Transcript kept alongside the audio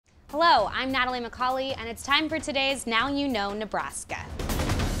Hello, I'm Natalie McCauley, and it's time for today's Now You Know Nebraska.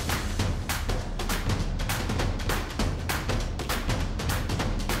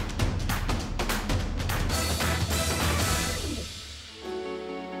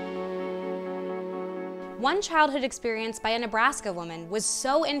 One childhood experience by a Nebraska woman was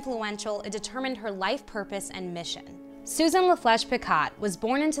so influential it determined her life purpose and mission. Susan LaFlesche Picotte was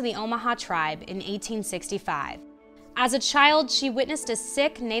born into the Omaha tribe in 1865. As a child, she witnessed a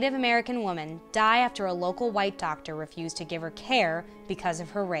sick Native American woman die after a local white doctor refused to give her care because of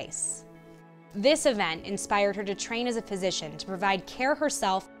her race. This event inspired her to train as a physician to provide care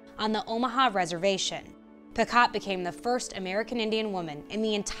herself on the Omaha reservation. Picotte became the first American Indian woman in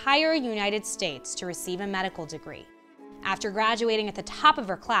the entire United States to receive a medical degree. After graduating at the top of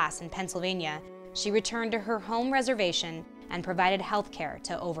her class in Pennsylvania, she returned to her home reservation and provided health care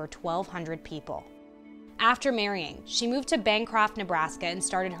to over 1,200 people. After marrying, she moved to Bancroft, Nebraska and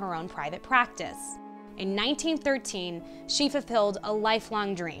started her own private practice. In 1913, she fulfilled a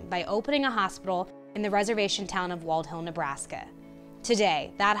lifelong dream by opening a hospital in the reservation town of Wald Hill, Nebraska.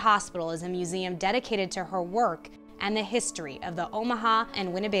 Today, that hospital is a museum dedicated to her work and the history of the Omaha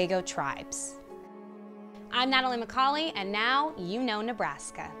and Winnebago tribes. I'm Natalie McCauley, and now you know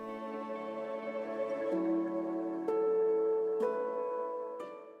Nebraska.